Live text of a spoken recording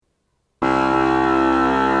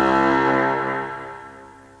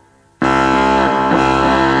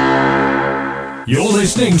You're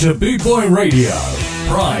listening to Boot Boy Radio.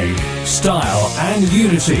 Pride, style, and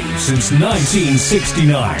unity since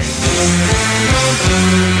 1969.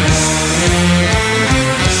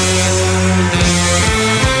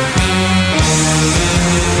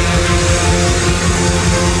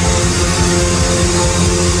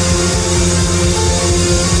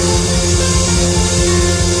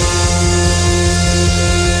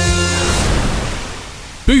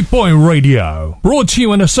 Boot Boy Radio, brought to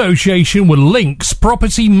you in association with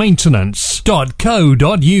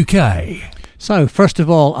linkspropertymaintenance.co.uk. So, first of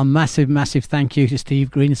all, a massive thank you to Steve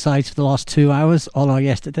Greensides for the last 2 hours, all our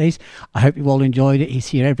yesterdays. I hope you all enjoyed it. He's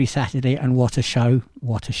here every Saturday, and what a show,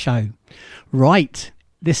 what a show. Right,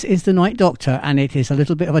 this is The Night Doctor, and it is a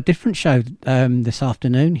little bit of a different show this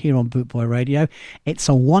afternoon here on Boot Boy Radio. It's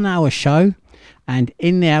a 1 hour show, and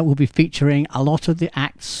in there we'll be featuring a lot of the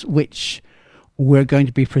acts which we're going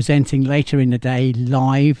to be presenting later in the day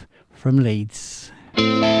live from Leeds.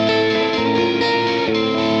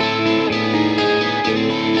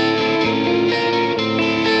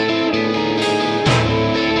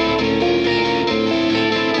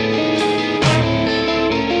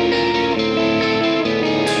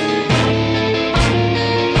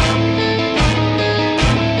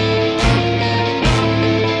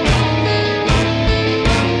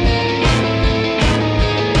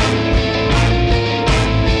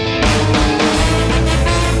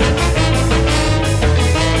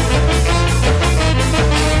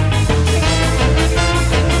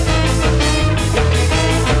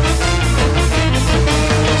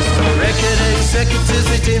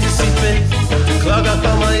 Clog up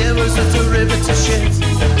on my ears at the river to shit.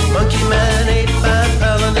 Monkey man, 8-5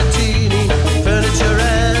 Palanatini. Furniture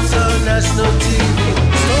ads on national TV.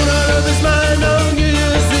 Stone out of his mind on New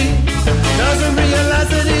Year's Eve. Doesn't realize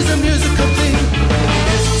that he's a musical thief.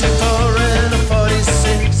 It's 54 and a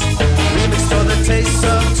 46. Remixed for the taste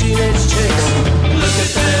of teenage chicks. Look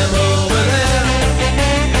at them over there.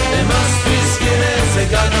 They must be skinheads, they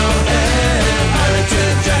got no hair.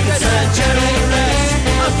 Harrington jackets and cherry reds.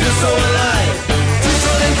 I feel so alive.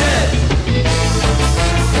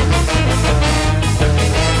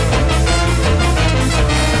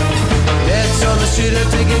 On the street are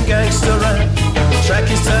digging gangster rap. Track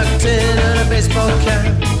is tucked in and a baseball cap.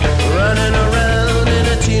 Running around in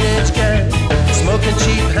a teenage gang. Smoking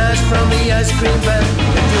cheap hash from the ice cream van.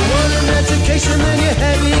 If you want an education then you're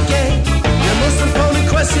heavy game. Your most important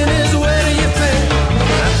question is where do you fit?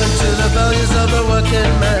 What happened to the values of the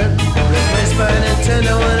working man? Replaced by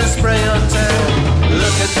Nintendo and a spray on tan.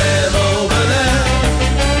 Look at them over there.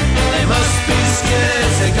 They must be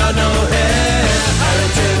skinheads, they got no hair.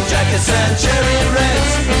 Harrington jackets and cherry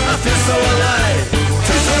reds. I feel so alive,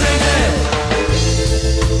 totally dead.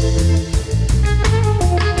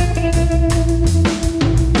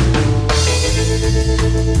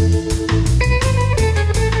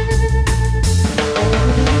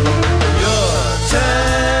 Your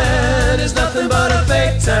tan is nothing but a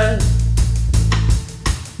fake tan.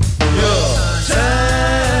 Your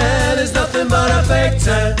tan is nothing but a fake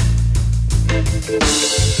tan.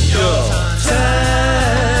 Your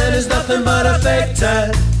tan is nothing but a fake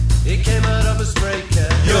tan. It came out of a spray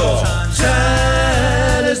can. Your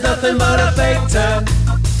tan is nothing but a fake tan.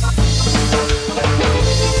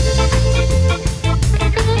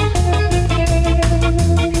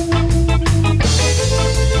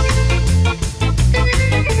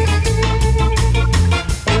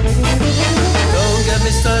 Don't get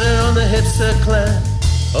me started on the hipster clan.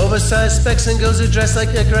 Oversized specs and girls who dress like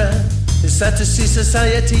a grand. It's sad to see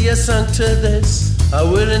society has sunk to this. I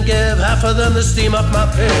wouldn't give half of them the steam off my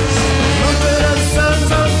piss. Muppet and Sons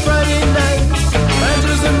on Friday nights.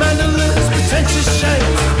 Banjos and mandolins, pretentious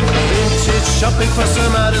shapes. Vintage shopping for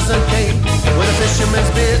some artisan cake. With a fisherman's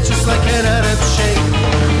beard just like an Arab shake.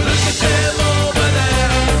 Look at them over there.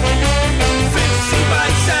 50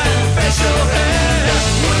 bikes and facial hair.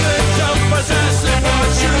 Wooden jumpers and slip-on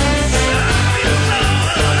shoes.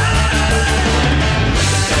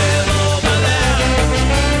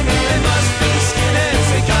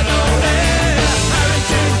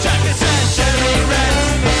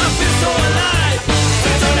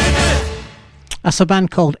 That's a band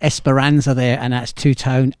called Esperanza there, and that's Two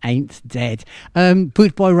Tone Ain't Dead.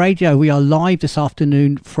 Boot Boy Radio, we are live this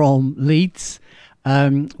afternoon from Leeds.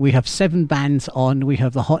 We have 7 bands on. We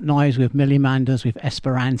have the Hot Knives, we have Millie Manders, we have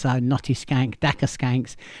Esperanza, Nutty Skank, Dakka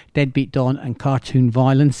Skanks, Deadbeat Don and Cartoon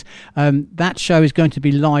Violence. That show is going to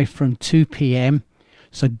be live from 2 p.m,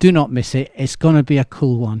 so do not miss it. It's going to be a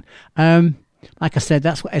cool one. Like I said,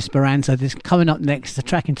 that's what Esperanza. This coming up next, the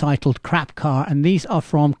track entitled Crap Car, and these are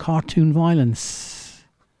from Cartoon Violence.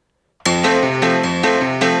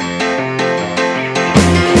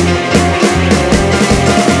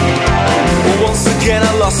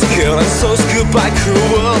 girl, and so it's goodbye cruel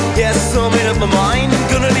world. Yeah, so made up my mind, I'm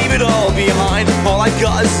gonna leave it all behind. All I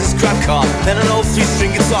got is this crap car and an old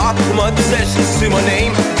 3-string guitar with my possessions to my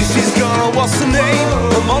name. Cause she's gone, oh, what's her name?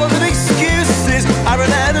 I'm all of the excuses, I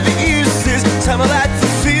ran out of uses, time I light the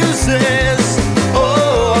fuses.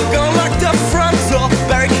 Oh, I'm gonna lock the front door,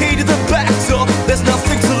 barricaded the back door, there's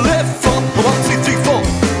nothing to live for. 1, 2, 3, 4.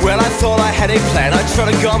 Well, I thought I had a plan, I tried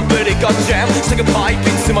a gun but it got jammed. Stuck a pipe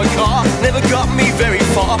into my car, never got me very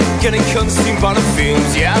far. Getting consumed by the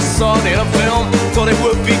fumes, yeah, I saw it in a film. Thought it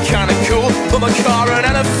would be kinda cool, but my car ran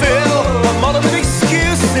out of fuel. I'm all of the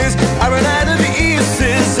excuses, I ran out of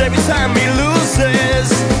uses every time he loses.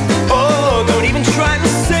 Oh, don't even try to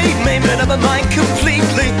save me, made up my mind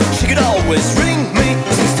completely. She could always ring me,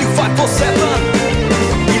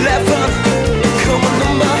 62547 11. Come on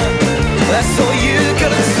number, that's all you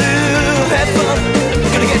gotta do. Heaven,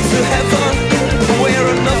 gonna get to heaven, one way or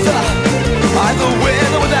another, either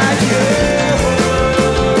with or without you.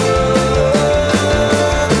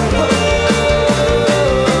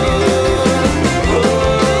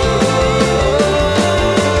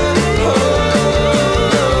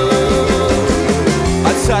 I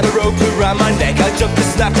tied a rope around my neck, I jumped and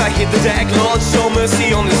snapped, I hit the deck. Lord, show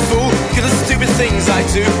mercy on this fool, cause the stupid things I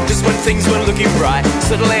do, just when things weren't looking bright.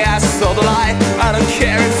 Suddenly I saw the light, I don't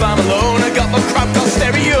care if I'm alone, I got my crap car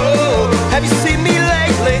stereo. Have you seen me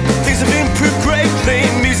lately? Things have improved greatly,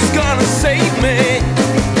 music's gonna save me.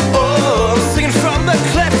 Oh, I'm singing from the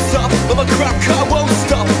cleft top, but my crap car won't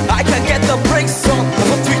stop, I can't get the brakes on.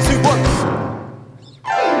 1, 3, 2, 1.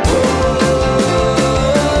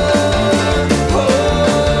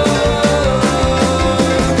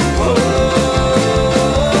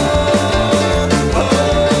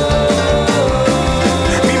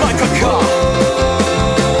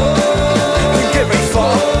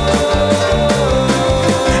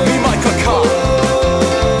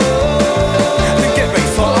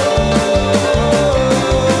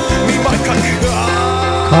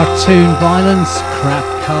 Cartoon violence, crap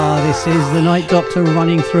car. This is the Night Doctor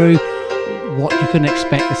running through what you can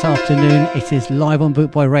expect this afternoon. It is live on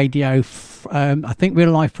Bootboy Radio. I think we're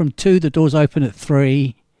live from 2. The doors open at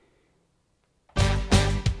 3.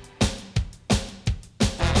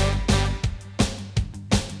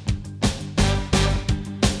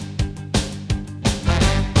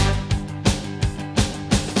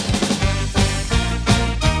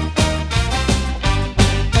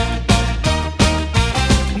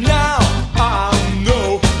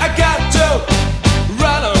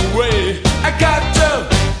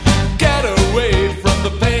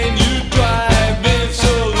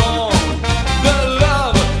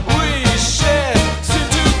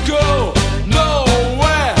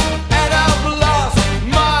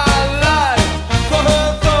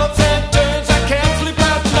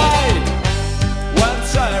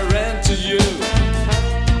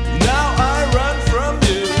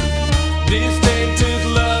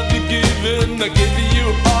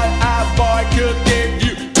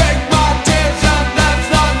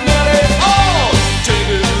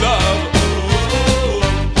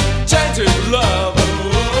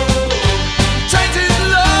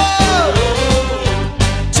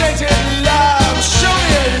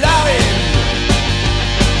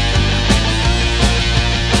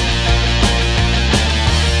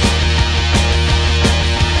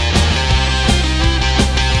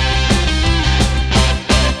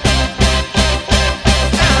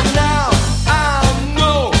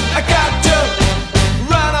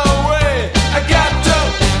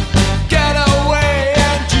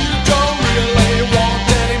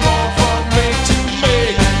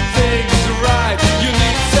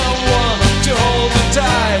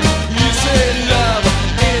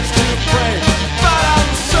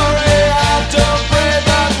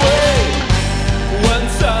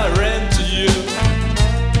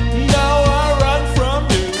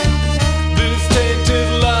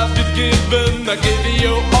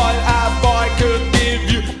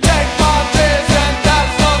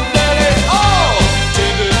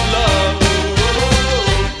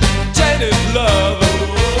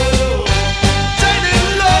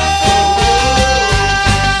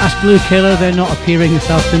 Blue Killer, they're not appearing this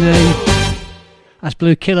afternoon. That's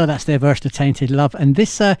Blue Killer, that's their version of Tainted Love. And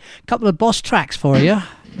this couple of boss tracks for you.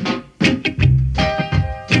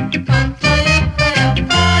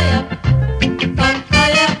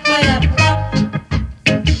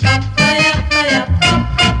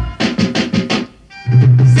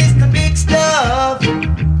 Sister Big Stuff,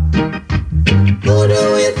 who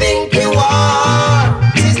do you think you are?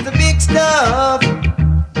 Sister Big Stuff,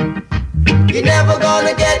 you're never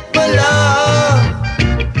gonna get my love,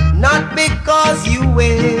 not because you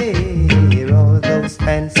wear all those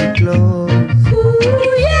fancy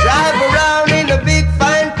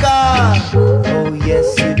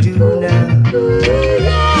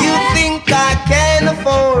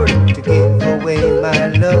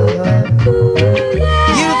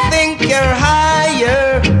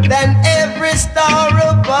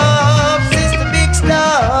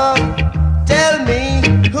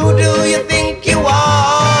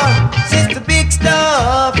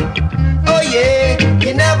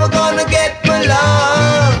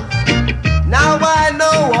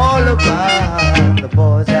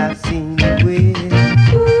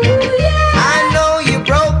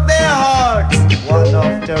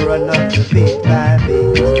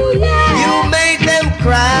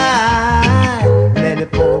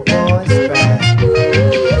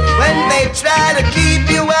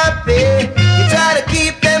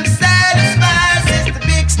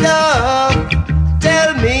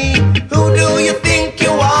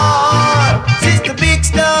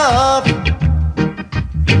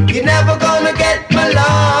you're never gonna get my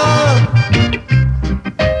love.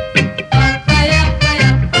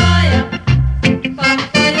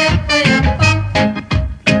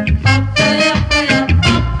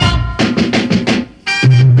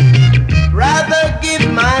 Rather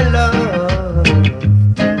give my love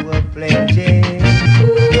to a plain Jane.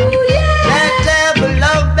 Let's have a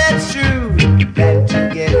love that's true than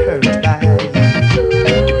to get hurt by you.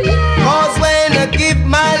 Cause when I give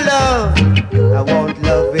my love, I want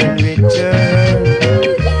love in return.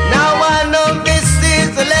 Now I know this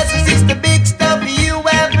is the lesson, sister big stuff you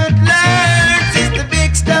haven't learned, sister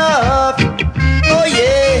big stuff. Oh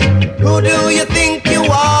yeah, who do you think you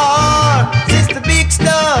are, sister big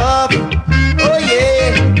stuff? Oh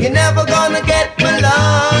yeah, you're never gonna get my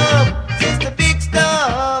love, sister big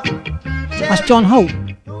stuff. That's John Holt.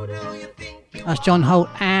 That's John Holt,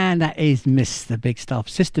 and that is Mr. Big Stuff,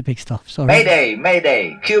 Sister Big Stuff. Sorry. Mayday,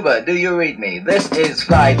 Mayday, Cuba, do you read me? This is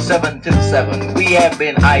flight 727. We have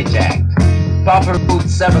been hijacked. Papa route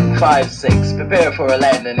 756. Prepare for a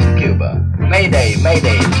landing in Cuba. Mayday,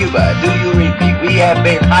 Mayday, Cuba, do you read me? We have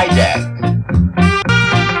been hijacked.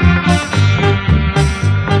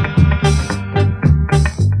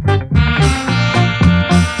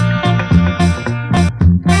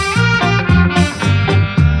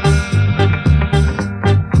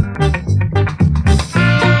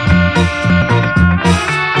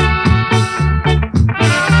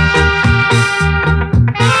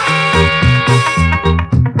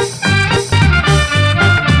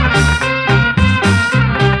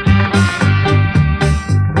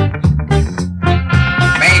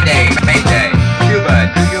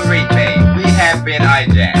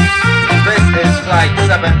 Flight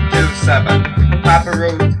 727, Papa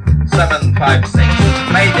route 756.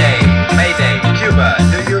 Mayday, Mayday, Cuba,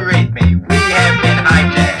 do you read me? We have been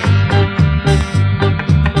hijacked.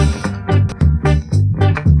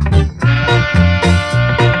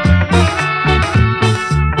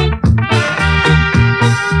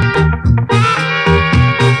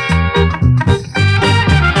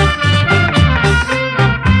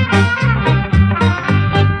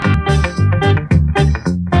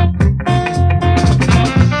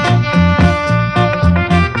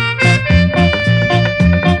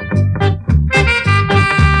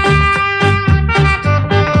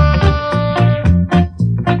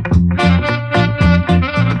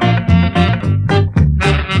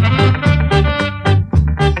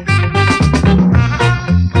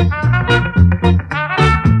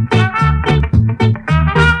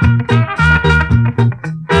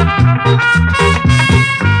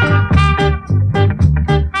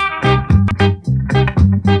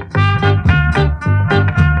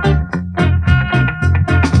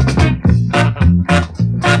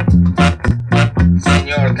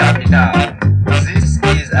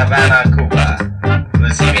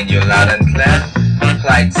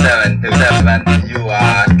 Flight 727, you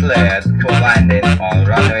are cleared for landing on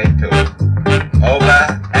runway 2. Over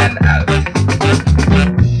and out.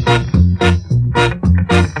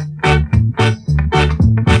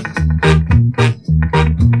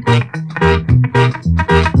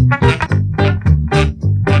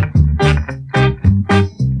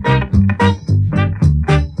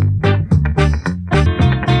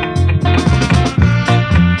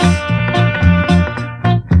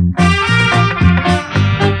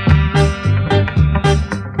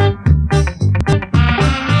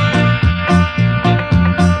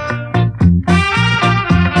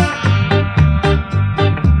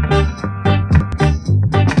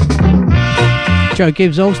 Joe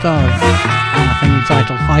Gibbs All Stars, and a thing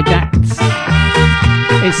entitled Hijacked.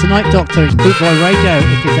 It's the Night Doctor, it's Boot Boy Radio.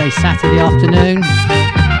 It is a Saturday afternoon.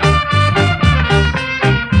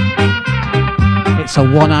 It's a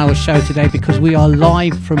 1 hour show today because we are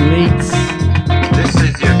live from Leeds. This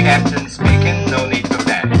is your captain speaking, no need for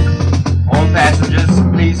panic. All passengers,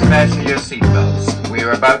 please fasten your seatbelts. We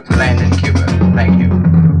are about to land in Cuba. Thank you.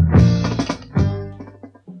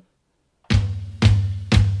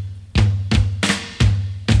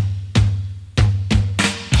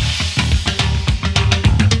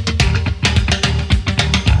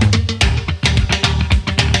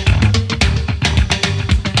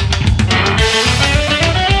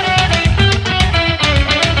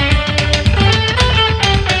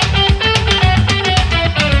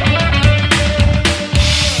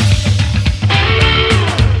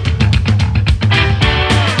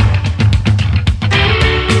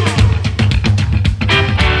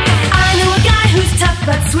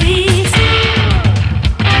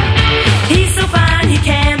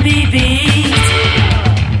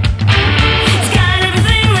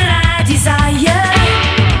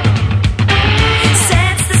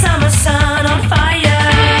 Sets the summer sun on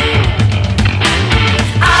fire.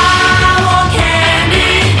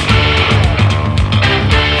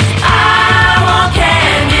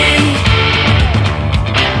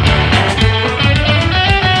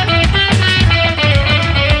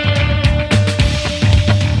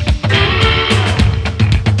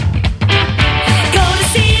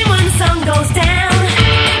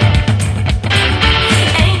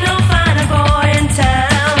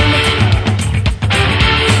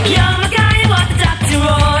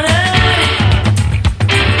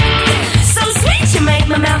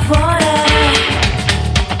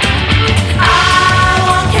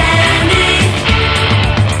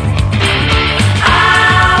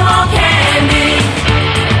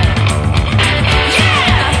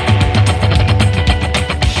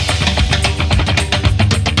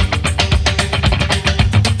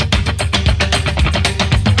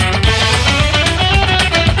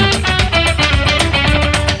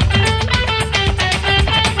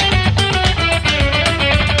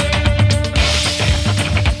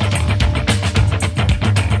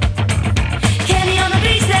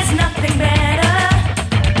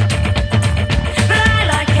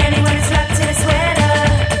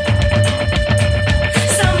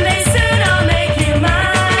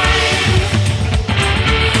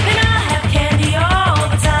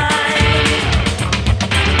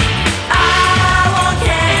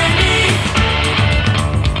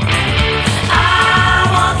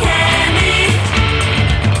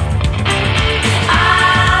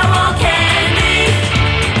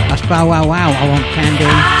 Bow Wow Wow, I Want Candy.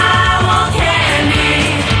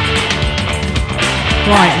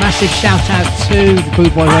 Right, massive shout out to the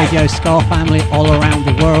Boot Boy Radio Ska family all around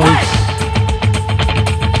the world.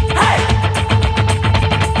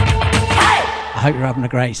 I hope you're having a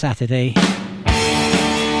great Saturday.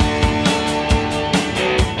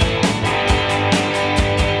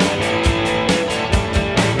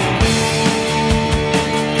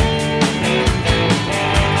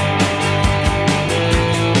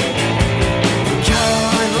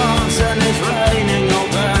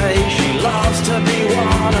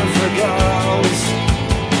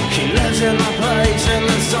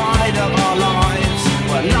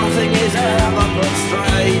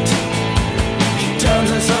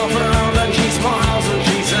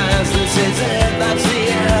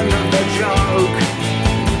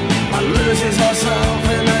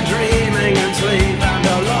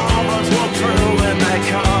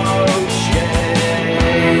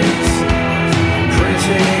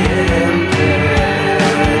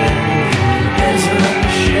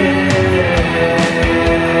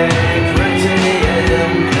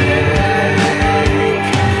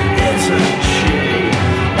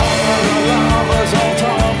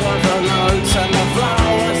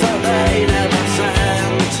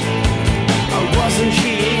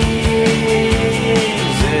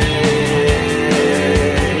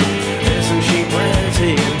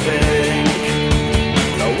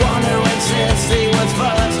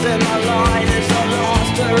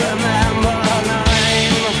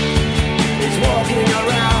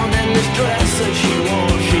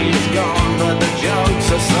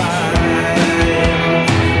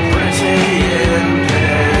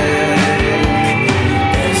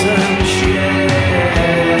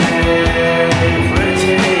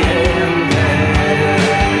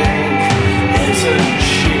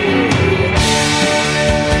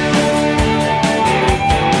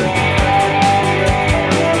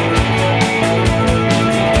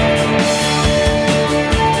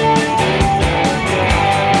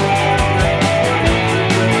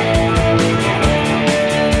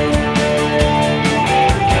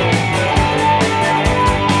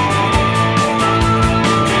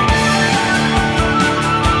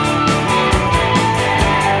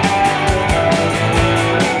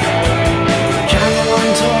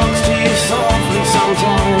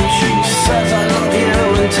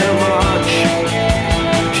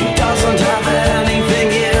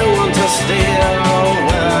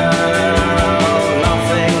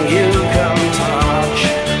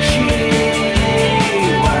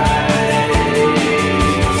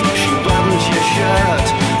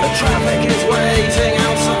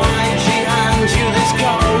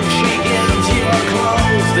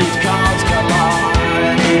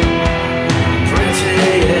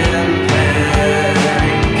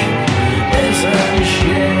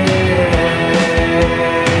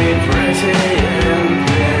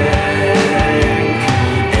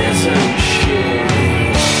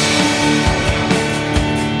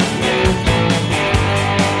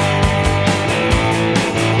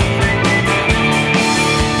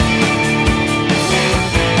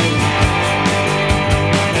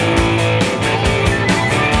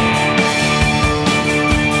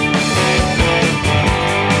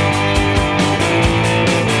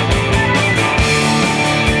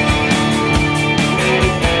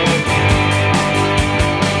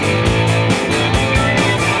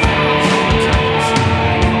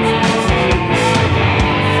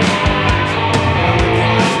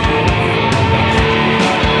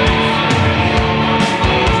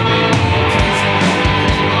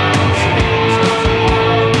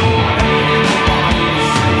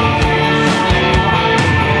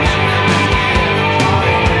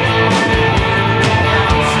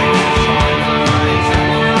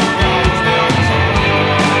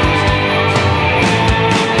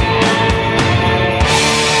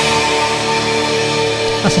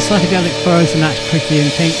 Psychedelic Furs, and that's Pretty in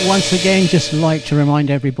Pink. Once again, just like to remind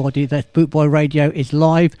everybody that Bootboy Radio is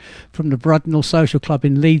live from the Brudnell Social Club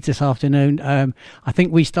in Leeds this afternoon. I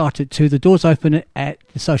think we start at 2. The doors open at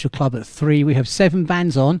the Social Club at 3. We have 7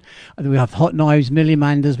 bands on. We have Hot Knives,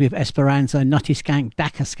 Millimanders, we have Esperanza, Nutty Skank,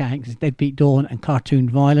 Dakka Skanks, Deadbeat Dawn and Cartoon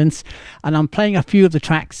Violence. And I'm playing a few of the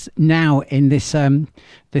tracks now in this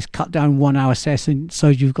this cut down 1 hour session, so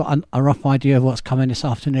you've got a rough idea of what's coming this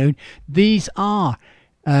afternoon. These are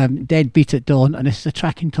Deadbeat at Dawn, and this is a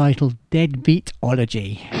track entitled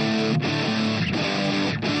Deadbeatology.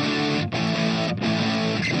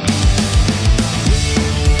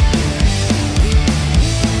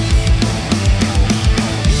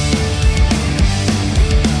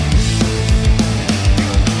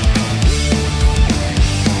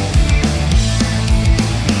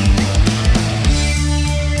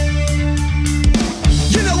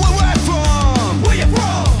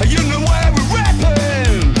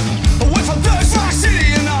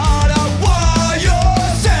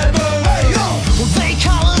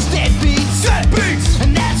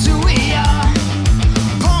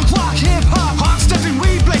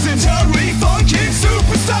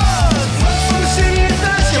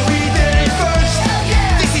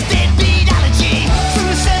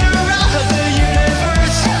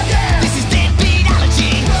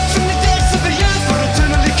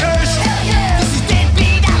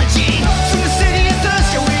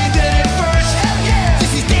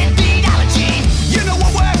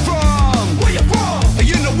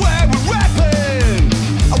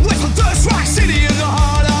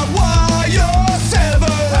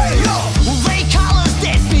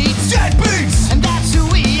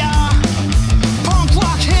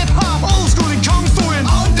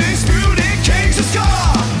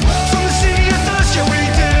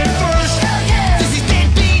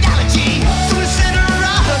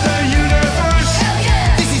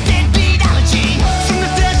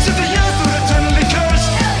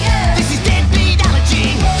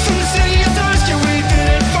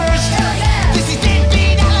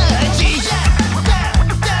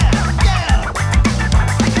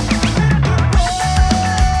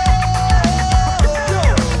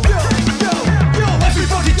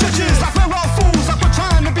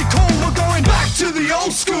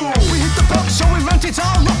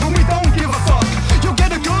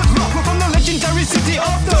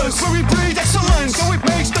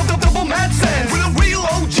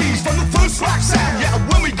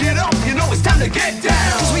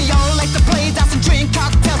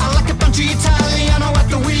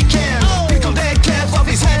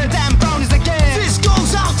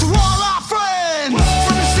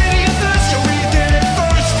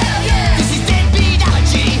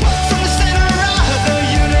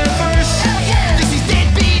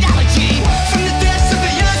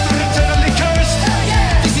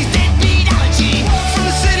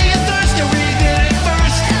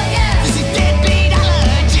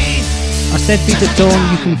 Deadbeat at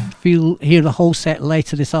Dawn. You can hear the whole set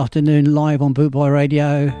later this afternoon live on Bootboy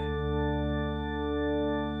Radio.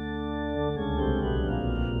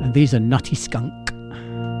 And these are Nutty Skunk.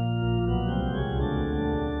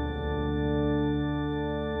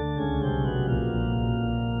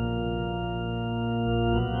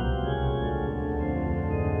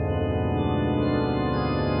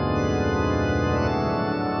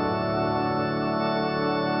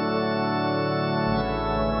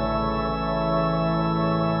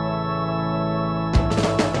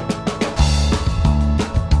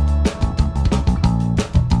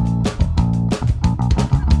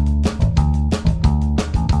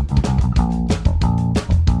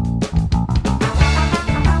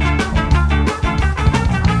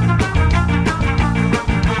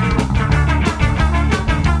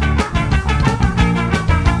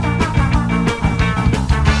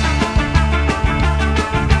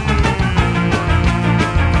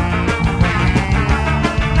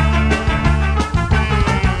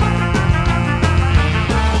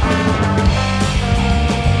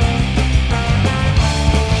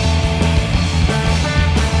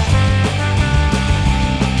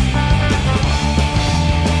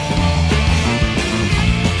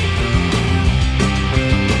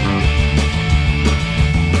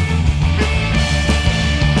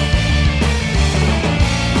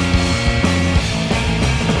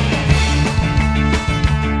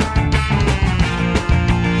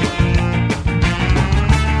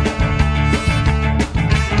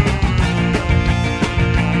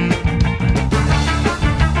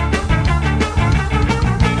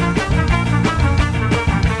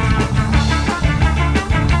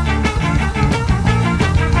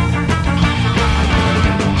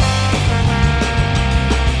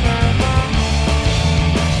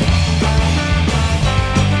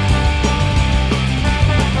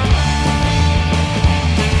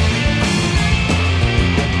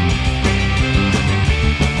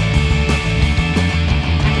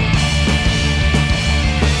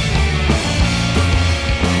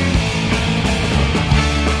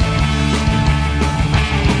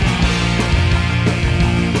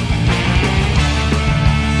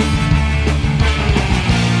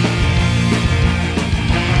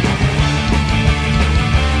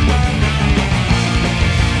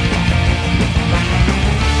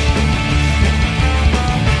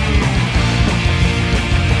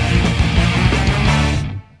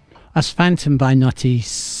 That's Phantom by Nutty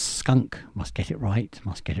Skunk. Must get it right.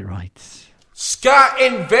 Ska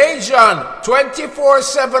Invasion,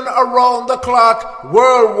 24/7 around the clock,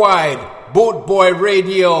 worldwide. Bootboy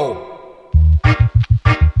Radio.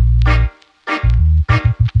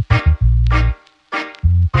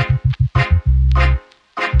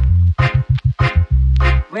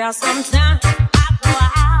 Well, sometimes I go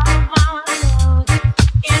out on the road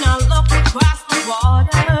and I look across the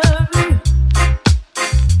water.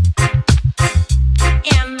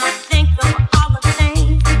 And I think of all the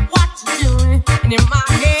things what you're doing, and in my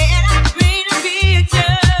head I paint a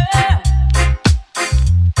picture.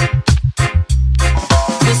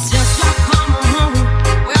 It's just like coming home.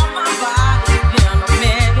 Well, my body's been a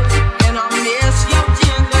mess, and I miss your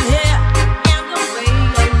ginger hair and the way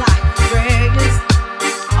you like the dress.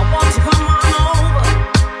 I want to come on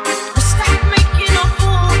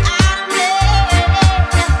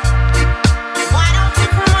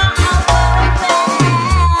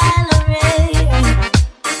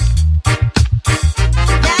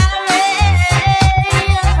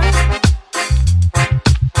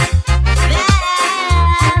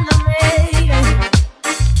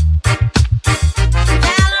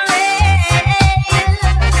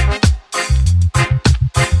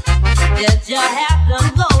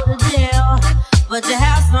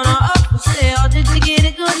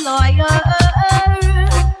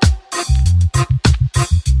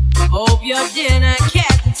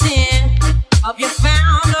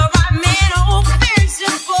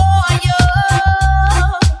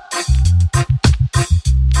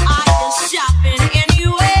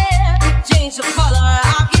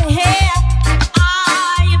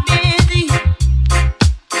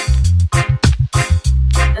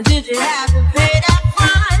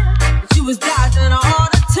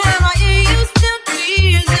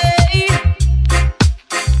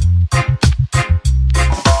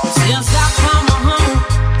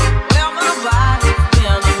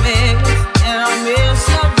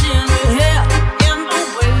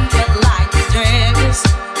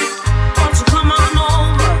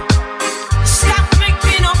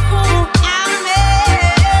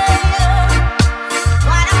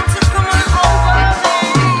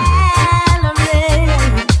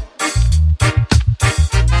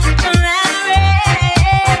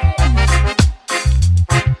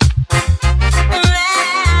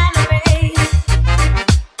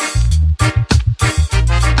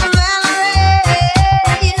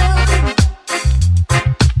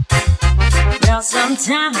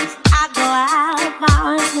Sometimes I go out by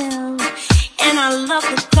myself and I look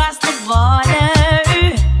across the border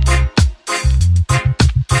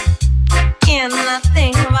and I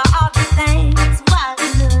think about all the things I've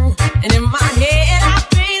done, and in my head I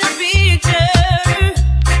paint a picture.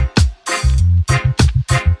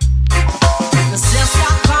 Since I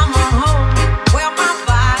come home, well my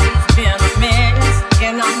body's been a mess,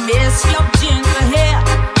 and I miss your ginger hair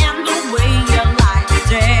and the way you like to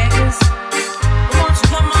dress. Won't you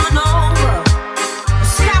come on over?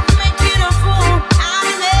 Stop making a fool out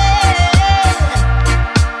of me.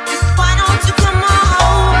 Why don't you come on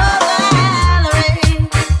over, Valerie?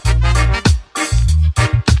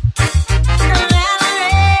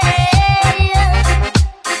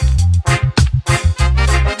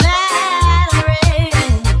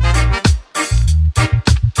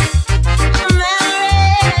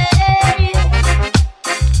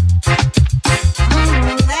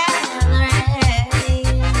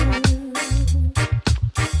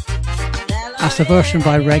 That's a version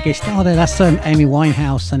by Reggae Star there. That's Amy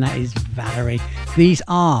Winehouse, and that is Valerie. These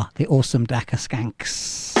are the awesome Dakar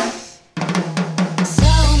Skanks.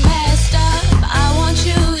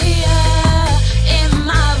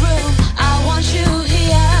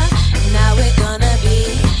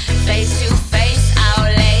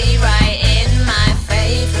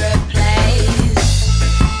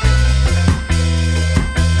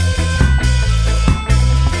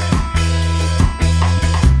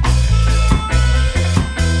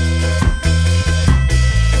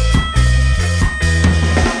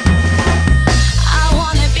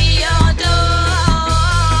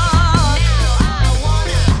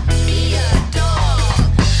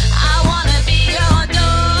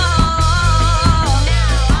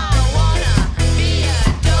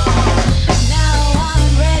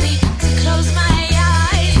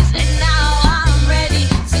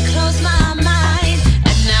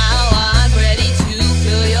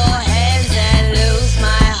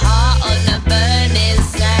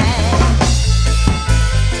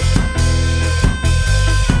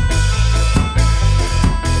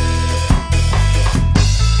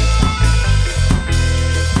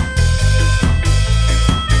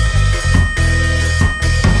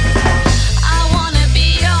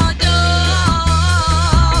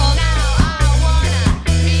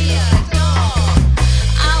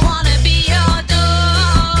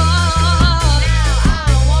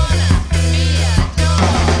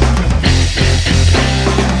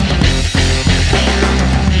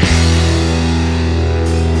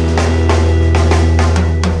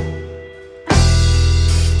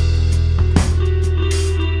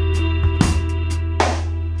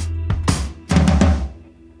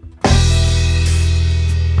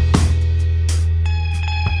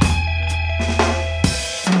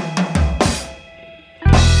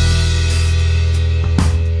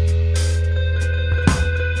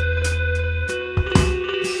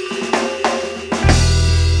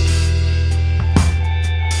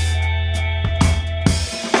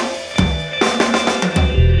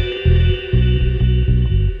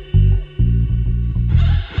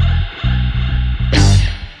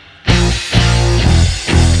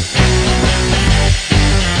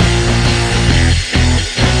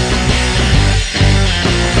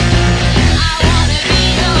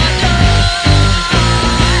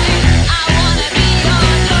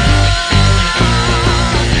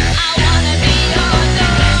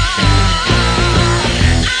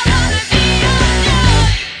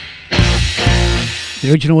 The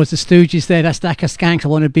original was the Stooges there. That's Dakar Skanks. I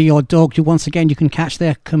Want to Be Your Dog. Once again, you can catch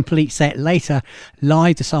their complete set later,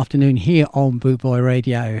 live this afternoon here on Boot Boy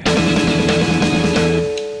Radio.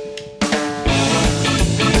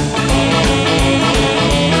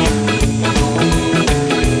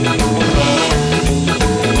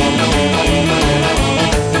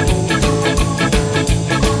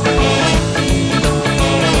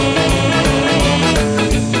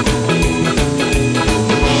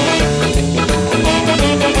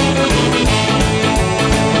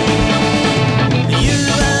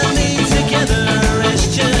 Together,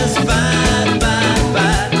 it's just bye, bye,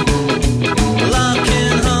 bye.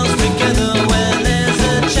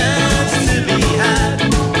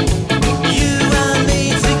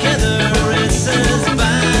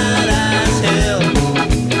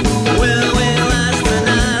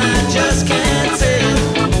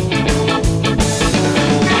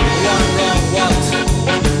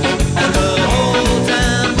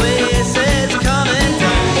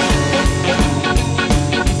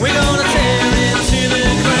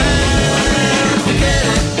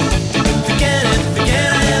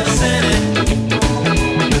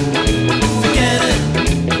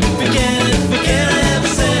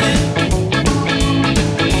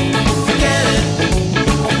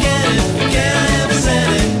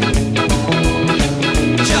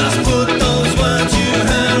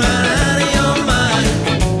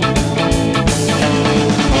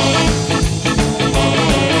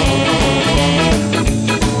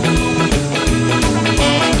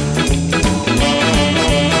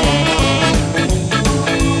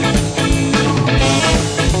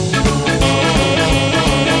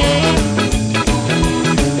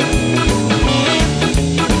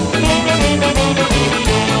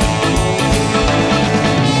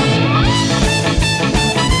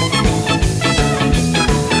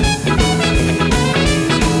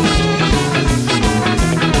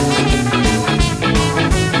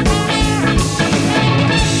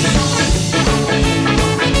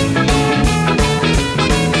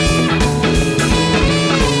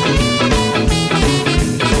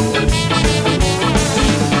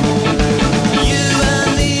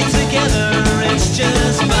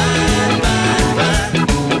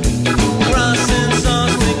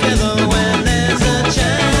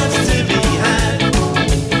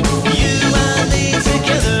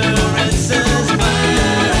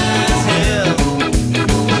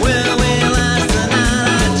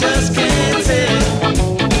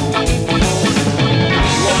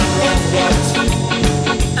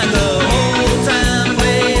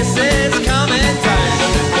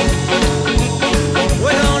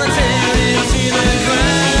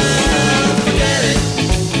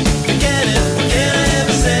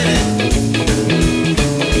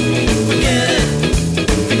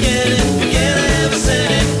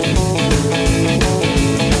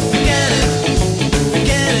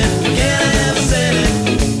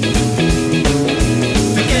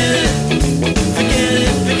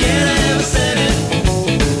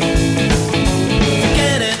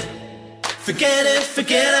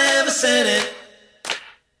 ever said it.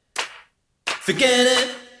 Forget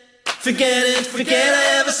it, forget it, forget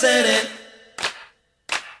I ever said it.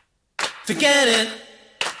 Forget it,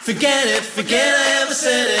 forget it, forget I ever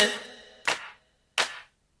said it.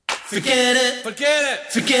 Forget it, forget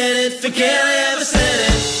it, forget it, forget I ever said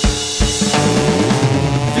it.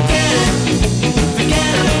 Forget it,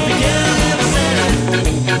 forget it, forget I ever said it.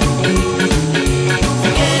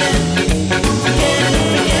 Forget it, forget it,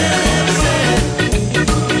 forget I ever said it.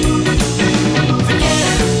 Forget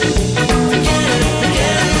it, forget it,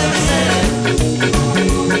 forget I ever said it.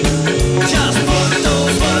 Just put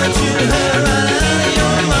those words you heard right out of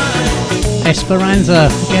your mind. Esperanza,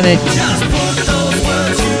 forget it. Just put those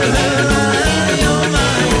words you heard right out of your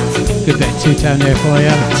mind. Good bit of two-tone there for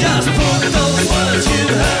you. Just put those words you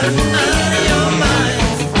heard out of your mind.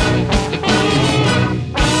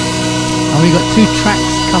 And we got two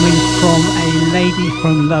tracks coming from a lady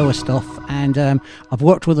from Lowestoft, and I've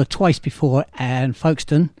worked with her twice before in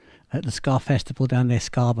Folkestone at the Ska Festival down there,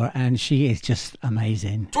 Scarborough, and she is just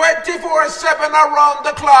amazing. 24/7 around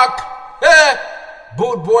the clock.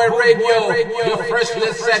 Boot Boy Radio, your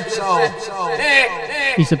freshly set sound.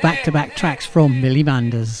 These are back-to-back tracks from Millie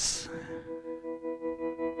Manders.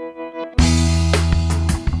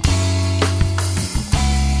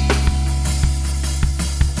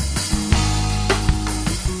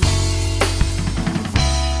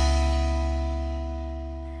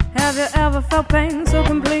 Have you ever felt pain so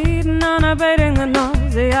complete and unabating the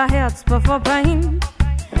nausea hits before pain?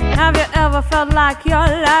 Have you ever felt like your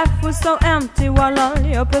life was so empty while all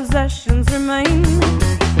your possessions remain?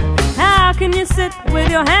 How can you sit with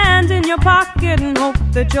your hand in your pocket and hope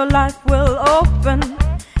that your life will open?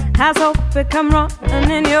 Has hope become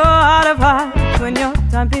rotten in your heart of hearts when your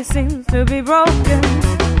timepiece seems to be broken?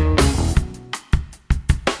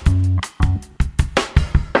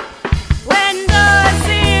 When doors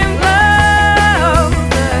seem closed,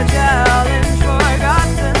 the challenge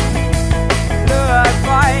forgotten. Look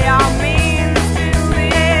for your means to the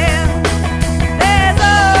end. There's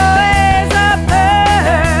always a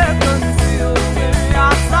purpose concealed in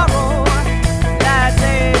your sorrow that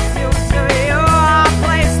takes you to your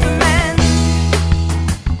place to mend.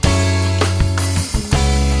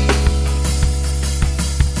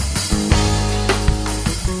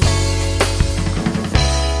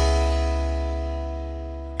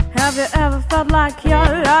 Have you ever felt like your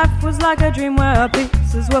life was like a dream where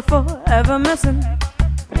pieces were forever missing?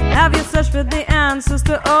 Have you searched for the answers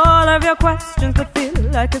to all of your questions but feel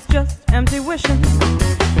like it's just empty wishing?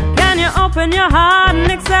 Can you open your heart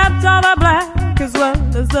and accept all the black as well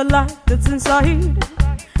as the light that's inside?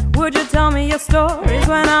 Would you tell me your stories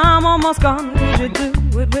when I'm almost gone? Could you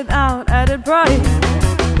do it without added pride?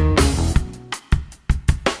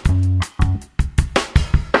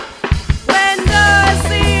 When doors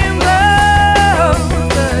seem closed,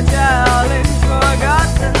 the challenge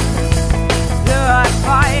forgotten. Look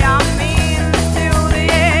for your means to the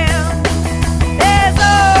end. There's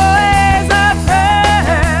always a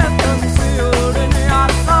prayer concealed in your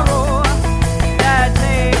sorrow that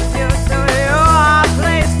takes you to your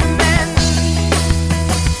place to mend.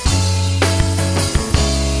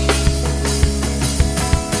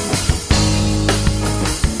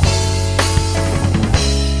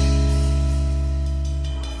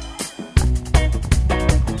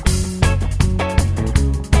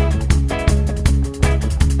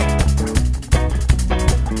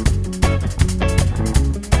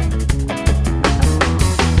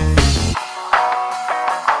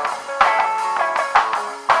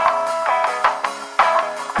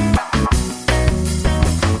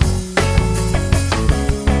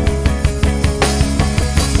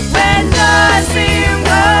 When doors seem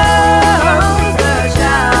closed, the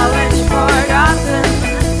challenge forgotten.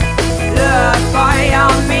 Look for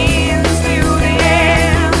your means to the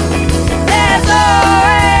end. There's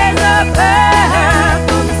always a path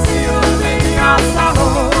concealed in your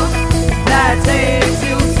sorrow that takes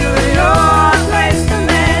you to your place to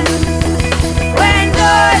mend. When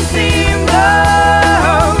doors seem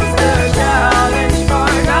closed, the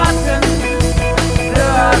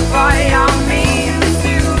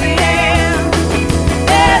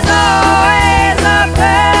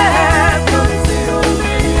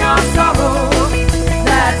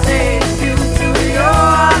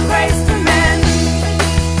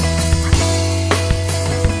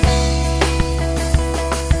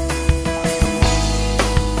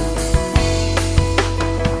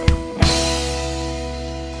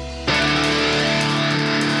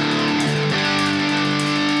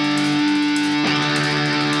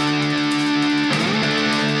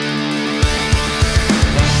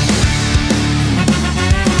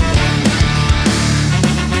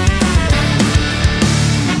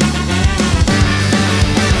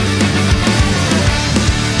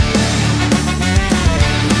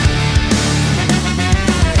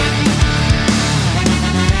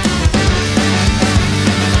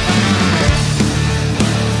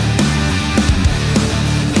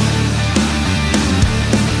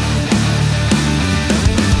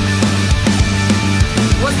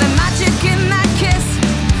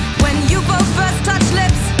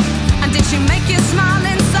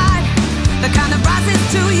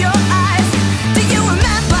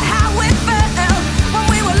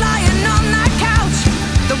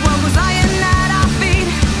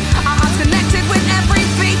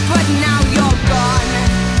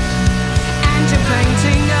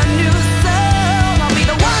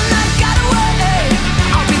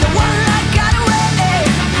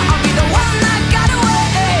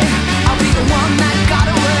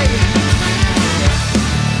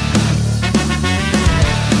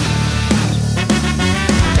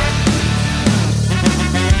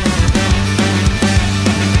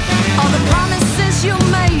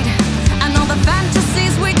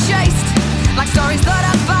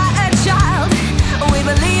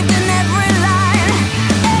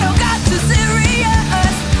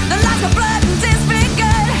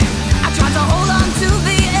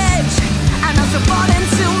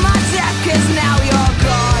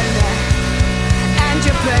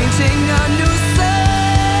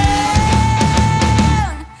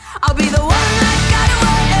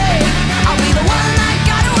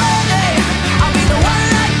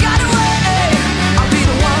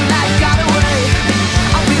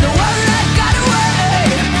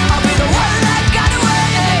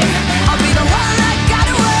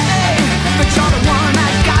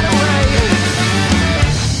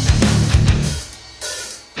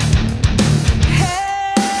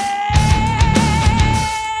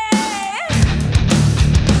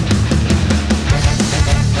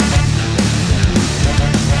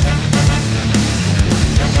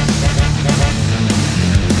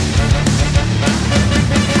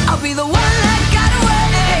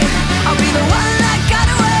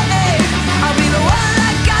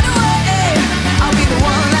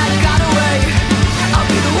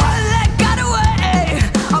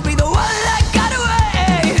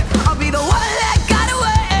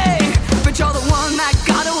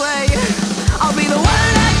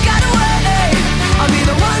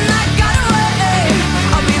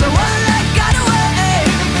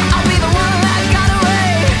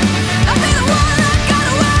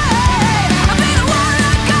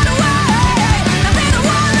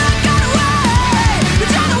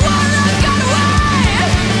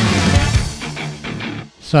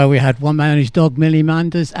So we had One Man and His Dog, Millie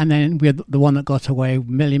Manders, and then we had the one that got away,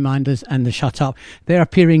 Millie Manders and the Shut Up. They're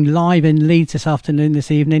appearing live in Leeds this afternoon, this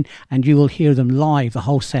evening, and you will hear them live, the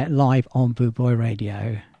whole set live on Boot Boy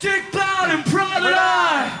Radio. Dick Cloud and Private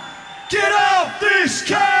Eye, get off this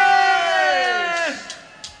can!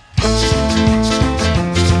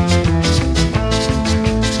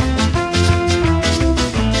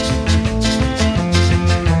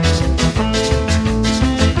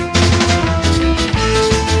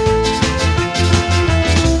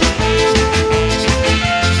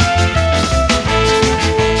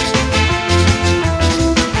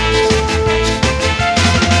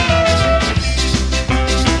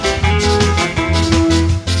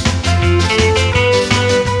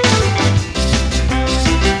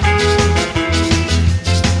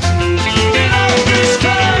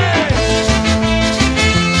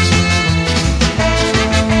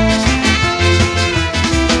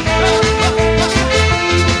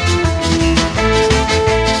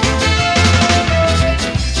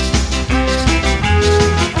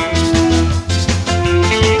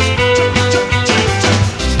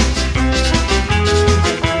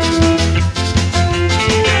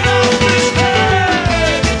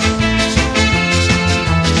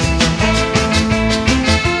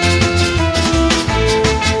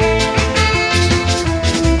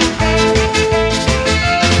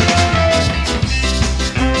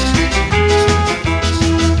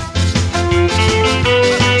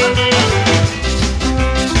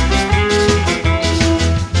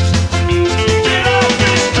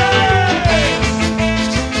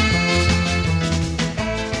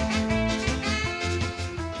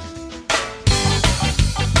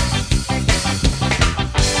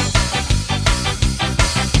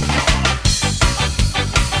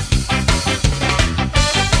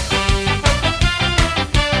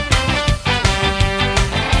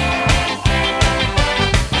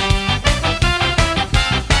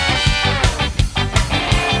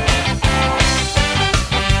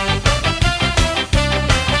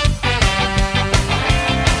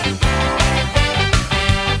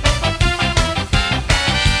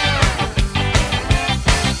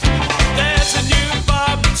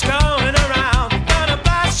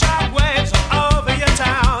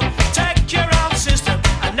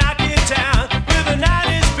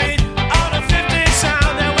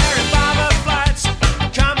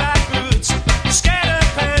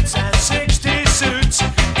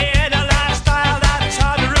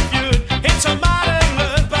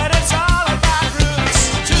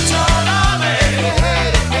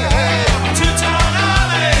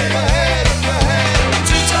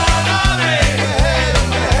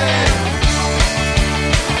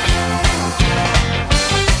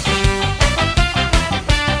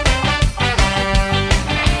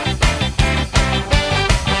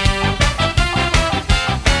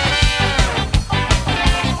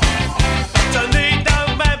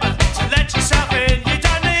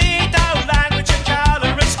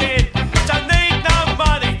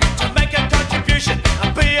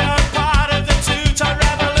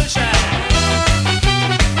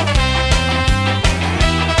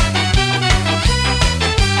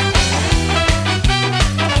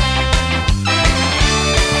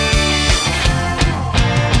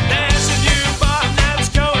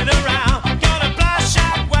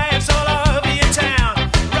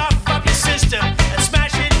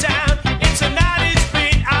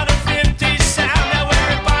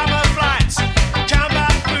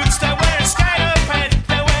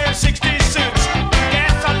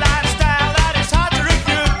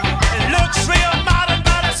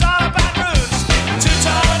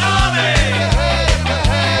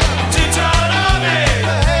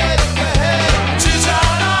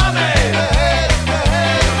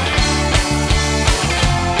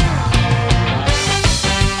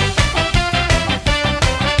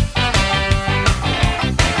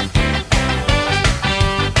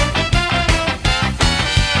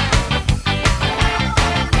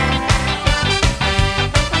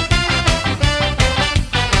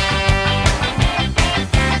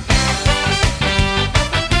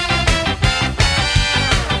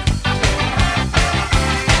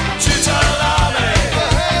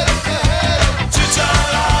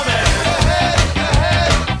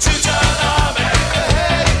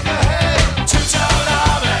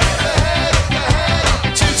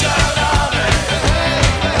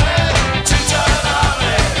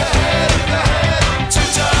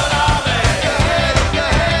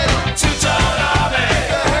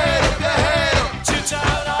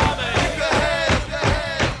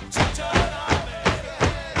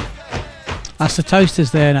 That's the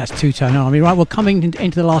Toasters there, and that's Two Tone Army. Right, we're coming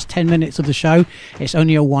into the last 10 minutes of the show. It's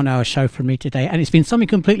only a 1 hour show for me today, and it's been something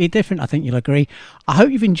completely different, I think you'll agree. I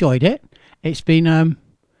hope you've enjoyed it. It's been an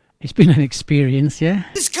experience, yeah?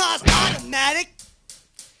 This car's automatic.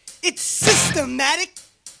 It's systematic.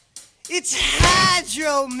 It's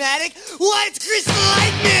hydromatic. Why, it's Crystal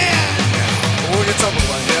Lightning! Oh, you're talking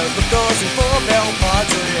about here, the doors and 4-bell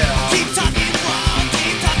pods, oh yeah. Keep talking, Bob,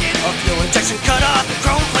 keep talking. A fuel injection cut off the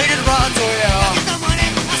chrome-plated rods, oh yeah. Get the money,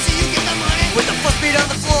 I see you get the money. With the foot speed on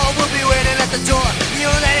the floor, we'll be waiting at the door. You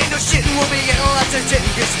know that ain't no shitting, we'll be getting lots of shitting.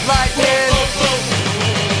 Crystal Lightning.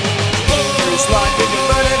 Crystal Lightning, you're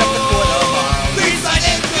burning up the quarter mile. Grease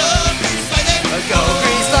Lightning, go, Grease Lightning. Go,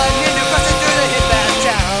 Grease Lightning, you're crossing through the hit-back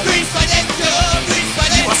town. Grease Lightning, go, Grease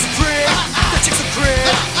Lightning. You want some crib? The chicks are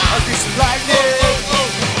crib. Crystal Lightning.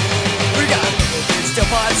 We got steel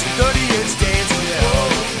pipes and 30-inch stains, oh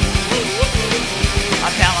yeah. A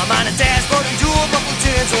Palomino dashboard and dual muffled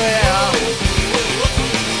tins, oh yeah.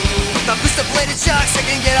 The booster-bladed shocks that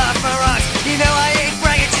can get off my rocks. You know I ain't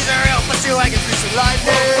bragging, she's a real pussy wagon. Crystal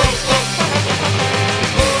Lightning.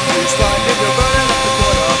 Grease Lightning, you're burning up the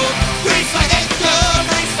quarter. Grease Lightning, go,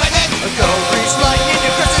 Grease Lightning. Go, Grease Lightning,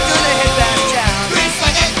 you're crossing through the hit-back town. Grease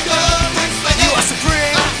Lightning, go, Grease Lightning. You want some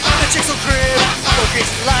cream? The chicks will cream. Go,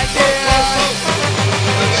 Grease Lightning.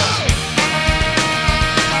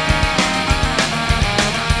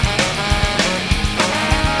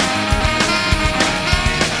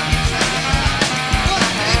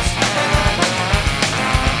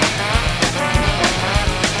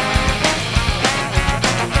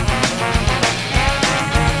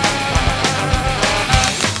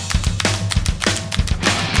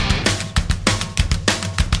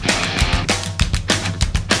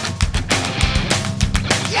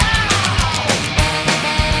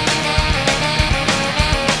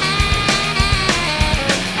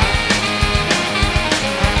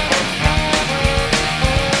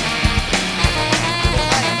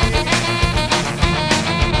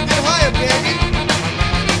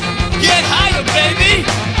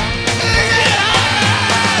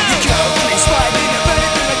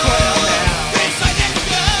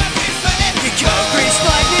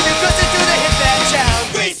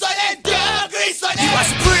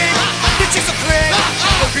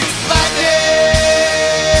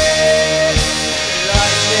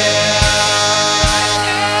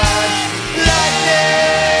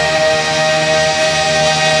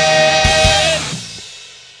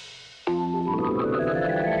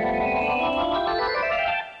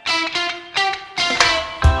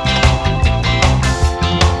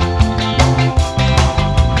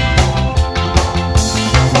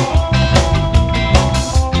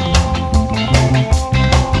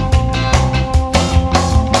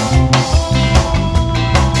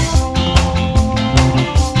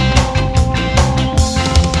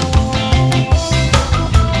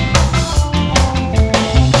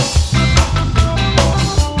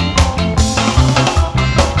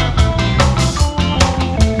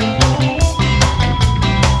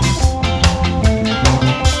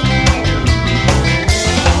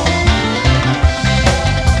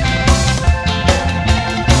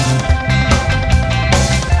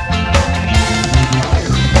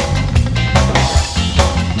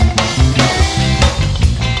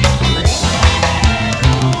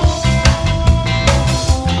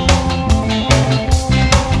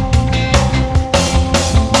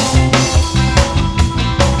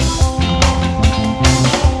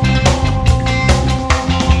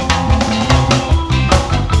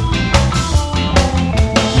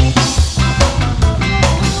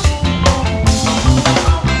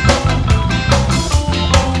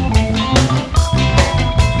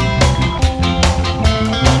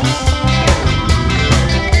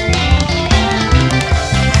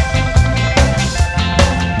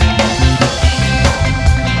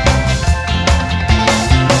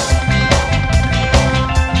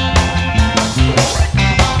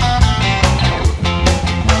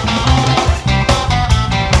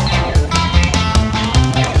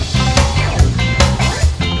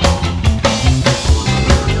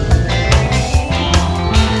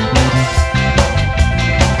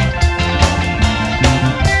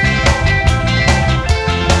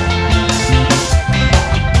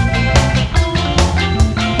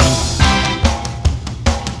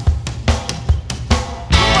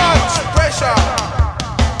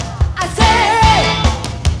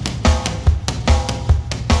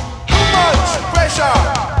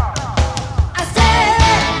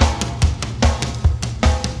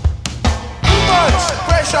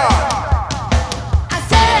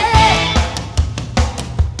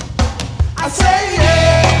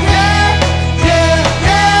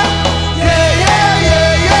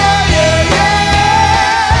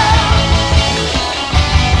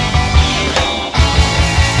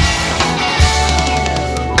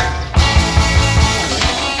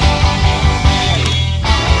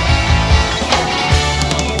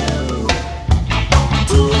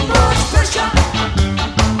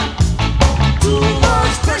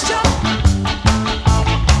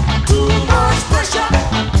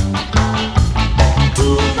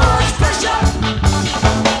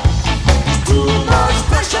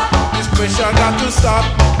 stop.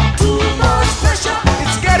 Too much pressure.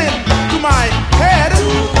 It's getting to my head.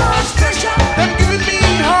 Too much pressure. Them giving me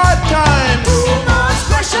hard times. Too much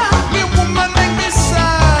pressure. Me woman make me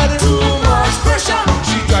sad. Too much pressure.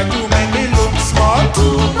 She tried to make me look small.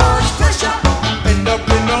 Too much pressure. End up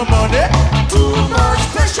with no money. Too much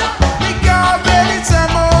pressure. Me can't bear it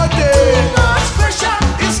some more day. Too much pressure.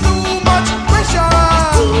 It's too much pressure.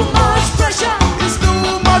 Too much pressure. It's too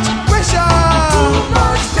much pressure. Too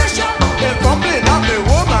much pressure. They're fumbling up me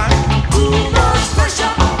woman. Too much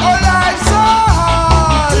pressure. Oh, life's so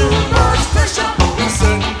hard. Too much pressure. There's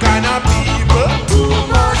certain kind of people. Too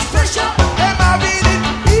much pressure. Them having it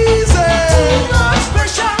easy. Too much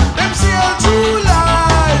pressure. Them sail through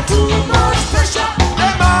life. Too much pressure.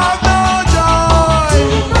 Them have no joy.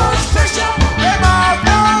 Too much pressure. Them have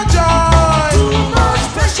no joy. Too much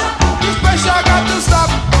pressure. This pressure got to stop.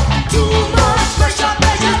 Too much pressure.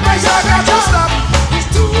 This pressure got to stop. It's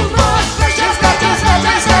too much pressure. It's got to stop.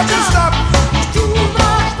 It's got to stop. It's too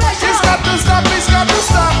much pressure. It's got to stop. It's got to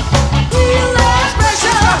stop. Too much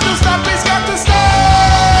pressure. It's got to stop. It's got to stop.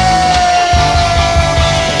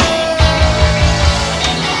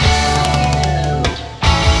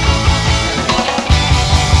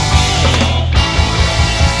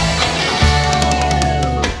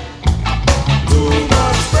 Too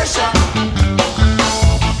much pressure.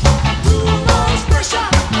 Too much pressure.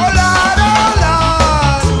 Oh Lord, oh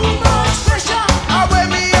Lord. Too much pressure. How when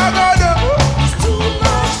me a go do? It's too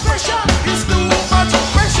much pressure. It's too much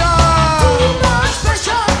pressure. Too much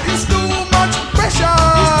pressure. It's too much pressure.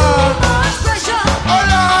 Too much pressure. Oh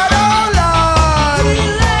Lord, oh Lord.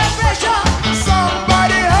 Feel that pressure.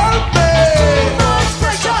 Somebody help me. Too much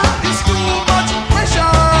pressure. It's too much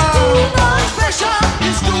pressure. Too much pressure.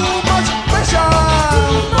 It's too much pressure.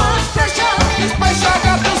 Too much pressure. This pressure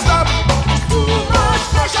got to stop. Too much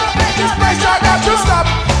pressure. This pressure got to stop.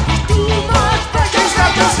 Too much pressure. It's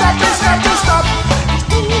got to stop. It's got to stop.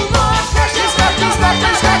 Too much pressure. It's got to stop.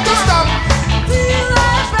 It's got to stop. Feel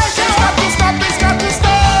that pressure. It's got to stop. It's got to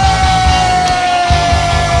stop.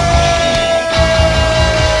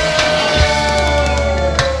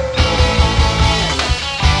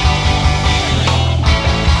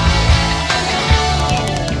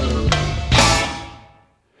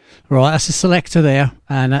 Right, that's a selector there,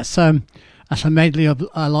 and that's a medley of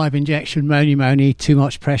Live Injection, Mony Mony, Too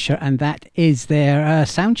Much Pressure, and that is their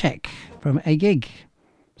sound check from a gig.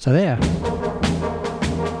 So there.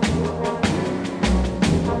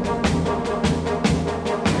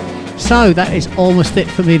 So that is almost it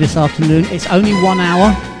for me this afternoon. It's only 1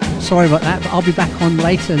 hour. Sorry about that, but I'll be back on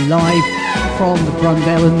later live from the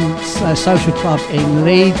Brundellans Social Club in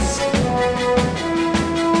Leeds.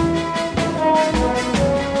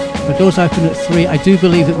 The doors open at 3. I do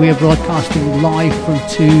believe that we are broadcasting live from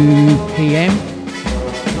 2 p.m.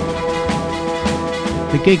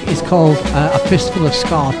 The gig is called A Fistful of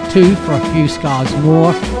Scar 2 for a few scars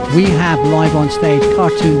more. We have live on stage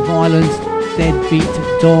Cartoon Violence, Deadbeat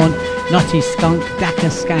Dawn, Nutty Skunk, Dakar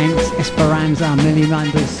Skanks, Esperanza, Millie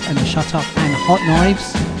Manders and the Shut Up and Hot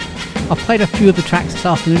Knives. I've played a few of the tracks this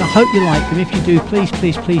afternoon. I hope you like them. If you do,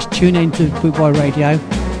 please tune in to Boot Boy Radio.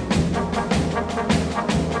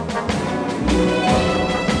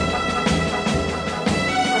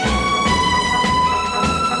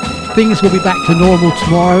 Things will be back to normal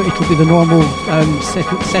tomorrow. It'll be the normal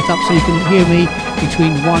setup, so you can hear me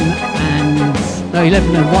between 11 and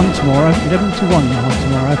 1 tomorrow. 11 to 1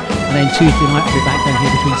 tomorrow. And then Tuesday night I'll be back down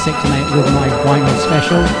here between 6 and 8 with my vinyl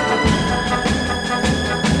special.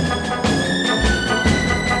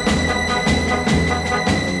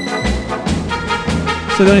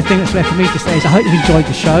 So the only thing that's left for me to say is I hope you've enjoyed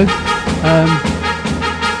the show.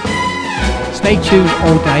 Stay tuned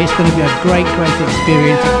all day. It's going to be a great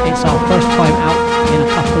experience. It's our first time out in a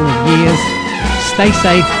couple of years. Stay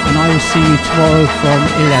safe, and I will see you tomorrow from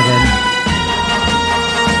 11.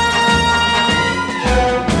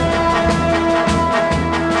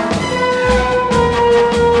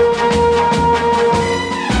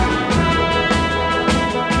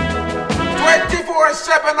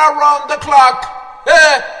 Around the clock.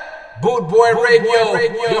 Boot Boy Radio,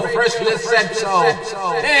 your freshly said so.